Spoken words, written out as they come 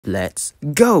Let's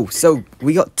go. So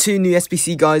we got two new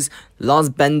SBC guys, Lars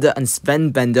Bender and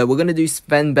Sven Bender. We're going to do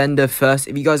Sven Bender first.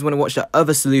 If you guys want to watch the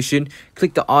other solution,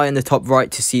 click the eye on the top right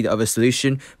to see the other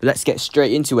solution. But let's get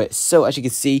straight into it. So as you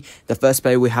can see, the first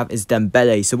player we have is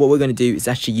Dembele. So what we're going to do is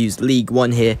actually use League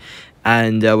 1 here.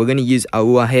 And we're going to use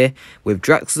Aua here with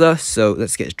Draxler. So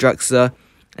let's get Draxler.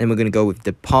 And we're going to go with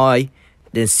Depay.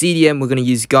 Then CDM, we're going to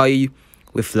use Gayu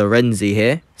with Florenzi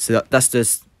here. So that's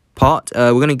the part.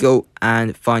 We're going to go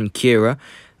and find Kira,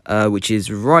 which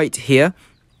is right here.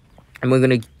 And we're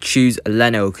going to choose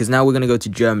Leno, because now we're going to go to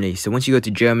Germany. So once you go to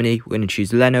Germany, we're going to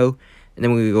choose Leno. And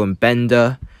then we're going to go on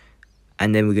Bender.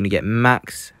 And then we're going to get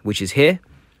Max, which is here.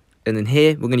 And then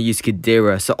here, we're going to use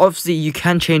Khedira. So obviously, you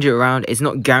can change it around. It's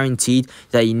not guaranteed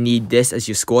that you need this as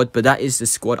your squad. But that is the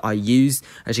squad I used.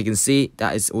 As you can see,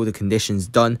 that is all the conditions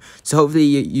done. So hopefully,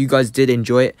 you guys did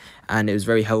enjoy it. And it was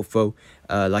very helpful.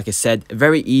 Like I said,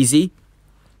 very easy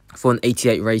for an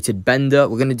 88 rated Bender.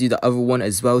 We're going to do the other one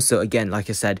as well. So again, like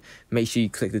I said, make sure you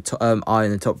click the eye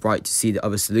on the top right to see the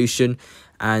other solution.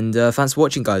 And thanks for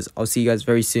watching, guys. I'll see you guys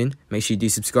very soon. Make sure you do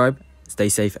subscribe. Stay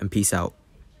safe and peace out.